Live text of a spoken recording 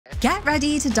Get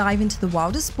ready to dive into the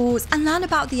world of sports and learn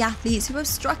about the athletes who have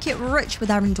struck it rich with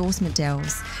their endorsement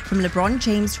deals. From LeBron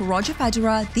James to Roger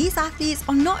Federer, these athletes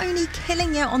are not only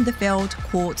killing it on the field,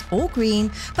 court, or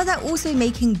green, but they're also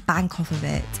making bank off of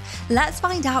it. Let's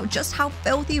find out just how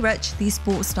filthy rich these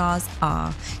sports stars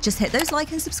are. Just hit those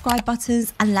like and subscribe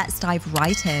buttons and let's dive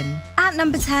right in. At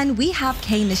number 10, we have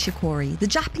Kei Nishikori, the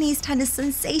Japanese tennis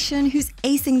sensation who's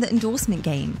acing the endorsement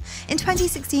game. In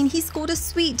 2016, he scored a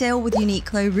sweet deal with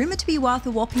Uniqlo, rumored to be worth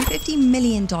a whopping $50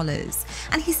 million,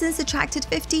 and he's since attracted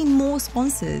 15 more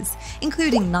sponsors,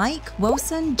 including Nike,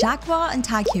 Wilson, Jaguar, and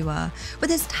Tag Heuer. With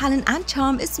his talent and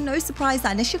charm, it's no surprise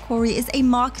that Nishikori is a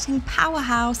marketing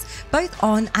powerhouse both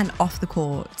on and off the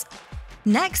court.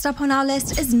 Next up on our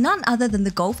list is none other than the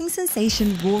golfing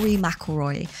sensation Rory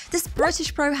Mcilroy. This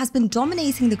British pro has been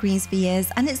dominating the greens for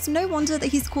years, and it's no wonder that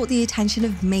he's caught the attention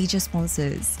of major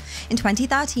sponsors. In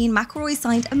 2013, Mcilroy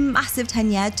signed a massive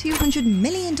 10-year, $200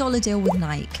 million deal with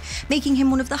Nike, making him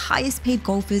one of the highest paid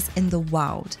golfers in the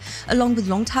world. Along with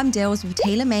long-term deals with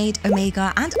TaylorMade,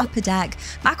 Omega, and Upper Deck,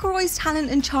 Mcilroy's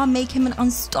talent and charm make him an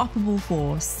unstoppable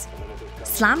force.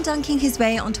 Slam dunking his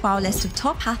way onto our list of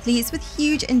top athletes with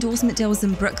huge endorsement deals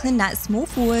in Brooklyn Nets small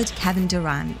forward Kevin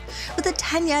Durant. With a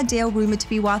 10-year deal rumored to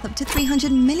be worth up to $300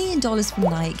 million from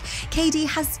Nike, KD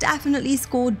has definitely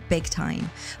scored big time.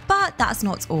 But that's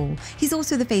not all. He's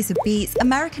also the face of Beats,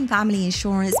 American Family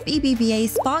Insurance, BBVA,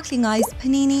 Sparkling Ice,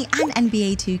 Panini, and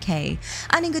NBA 2K,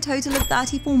 earning a total of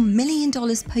 $34 million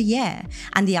per year.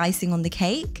 And the icing on the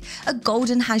cake? A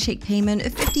golden handshake payment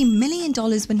of $50 million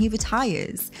when he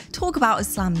retires. Talk about a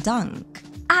slam dunk.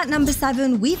 At number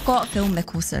 7, we've got Phil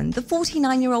Mickelson, the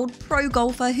 49-year-old pro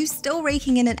golfer who's still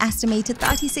raking in an estimated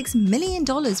 $36 million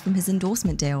from his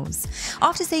endorsement deals.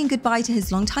 After saying goodbye to his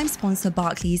longtime sponsor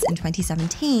Barclays in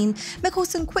 2017,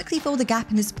 Mickelson quickly filled the gap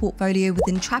in his portfolio with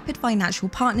Intrepid Financial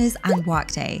Partners and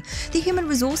Workday, the human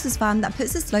resources firm that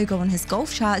puts its logo on his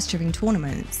golf shirts during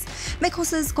tournaments.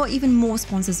 Mickelson's got even more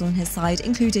sponsors on his side,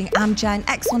 including Amgen,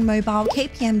 ExxonMobil,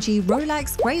 KPMG,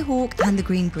 Rolex, Greyhawk, and the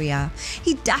Green Brier.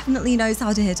 He definitely knows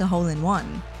how to hit a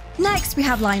hole-in-one. Next, we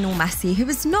have Lionel Messi, who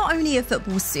is not only a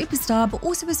football superstar but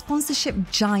also a sponsorship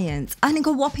giant, earning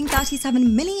a whopping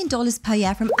 $37 million per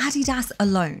year from Adidas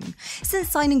alone. Since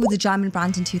signing with the German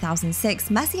brand in 2006,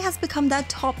 Messi has become their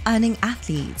top-earning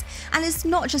athlete. And it's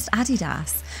not just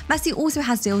Adidas. Messi also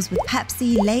has deals with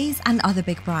Pepsi, Lay's, and other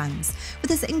big brands. With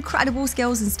his incredible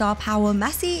skills and star power,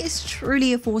 Messi is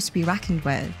truly a force to be reckoned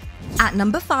with. At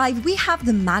number 5, we have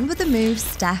the man with the moves,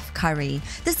 Steph Curry.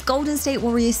 This Golden State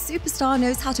Warriors superstar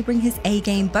knows how to bring his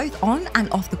A-game both on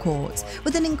and off the court,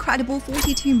 with an incredible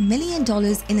 $42 million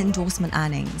in endorsement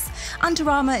earnings. Under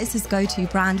Armour is his go-to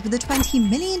brand with a $20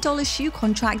 million shoe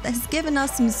contract that has given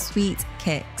us some sweet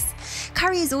kicks.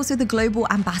 Curry is also the global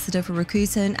ambassador for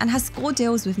Rakuten and has scored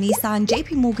deals with Nissan,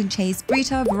 JP Morgan Chase,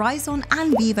 Brita, Verizon,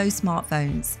 and Vivo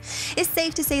smartphones. It's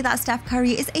safe to say that Steph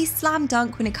Curry is a slam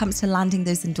dunk when it comes to landing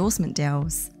those endorsement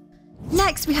deals.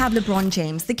 Next, we have LeBron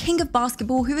James, the king of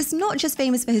basketball, who is not just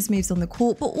famous for his moves on the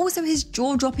court, but also his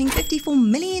jaw-dropping $54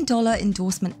 million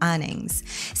endorsement earnings.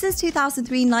 Since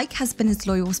 2003, Nike has been his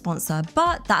loyal sponsor,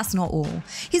 but that's not all.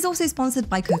 He's also sponsored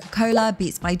by Coca-Cola,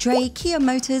 Beats by Dre, Kia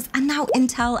Motors, and now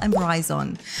Intel and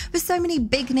Verizon. With so many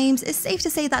big names, it's safe to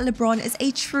say that LeBron is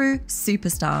a true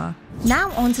superstar.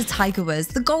 Now on to Tiger Woods,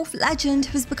 the golf legend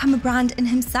who has become a brand in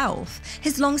himself.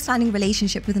 His long-standing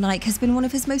relationship with Nike has been one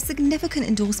of his most significant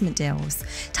endorsement deals.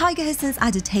 Tiger has since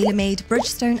added TaylorMade,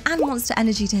 Bridgestone, and Monster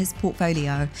Energy to his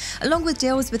portfolio, along with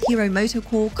deals with Hero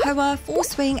MotoCorp, Koa,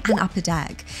 Forcewing, and Upper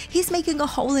Deck. He's making a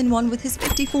hole-in-one with his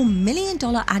 $54 million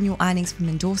annual earnings from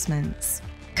endorsements.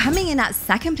 Coming in at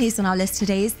second place on our list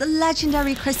today is the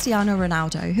legendary Cristiano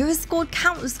Ronaldo, who has scored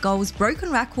countless goals, broken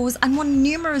records, and won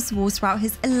numerous awards throughout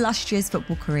his illustrious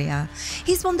football career.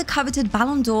 He's won the coveted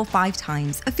Ballon d'Or 5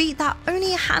 times, a feat that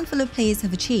only a handful of players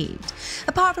have achieved.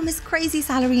 Apart from his crazy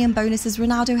salary and bonuses,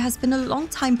 Ronaldo has been a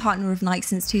long-time partner of Nike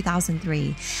since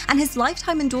 2003, and his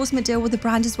lifetime endorsement deal with the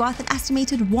brand is worth an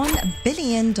estimated $1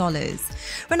 billion.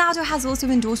 Ronaldo has also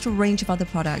endorsed a range of other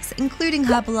products, including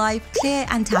Herbalife, Clear,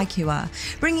 and Tag Heuer,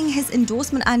 bringing his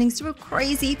endorsement earnings to a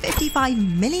crazy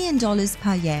 $55 million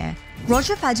per year.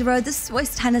 Roger Federer, the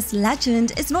Swiss tennis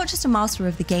legend, is not just a master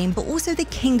of the game, but also the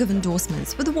king of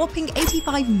endorsements, with a whopping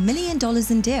 $85 million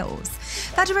in deals.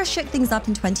 Federer shook things up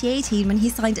in 2018 when he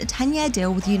signed a 10-year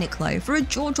deal with Uniqlo for a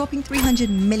jaw-dropping $300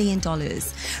 million,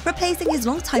 replacing his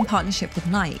longtime partnership with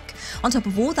Nike. On top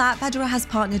of all that, Federer has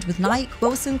partnered with Nike,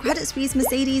 Wilson, Credit Suisse,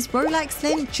 Mercedes, Rolex,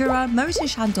 Lindt, Jura, Motor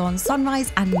Chandon,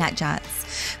 Sunrise, and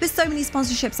NetJets. With so many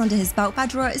sponsorships under his belt,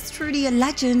 Federer is truly a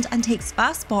legend and takes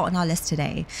first spot on our list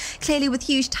today. Clearly, with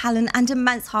huge talent and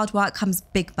immense hard work comes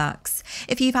big bucks.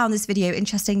 If you found this video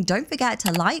interesting, don't forget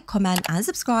to like, comment, and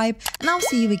subscribe, and I'll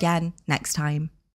see you again next time.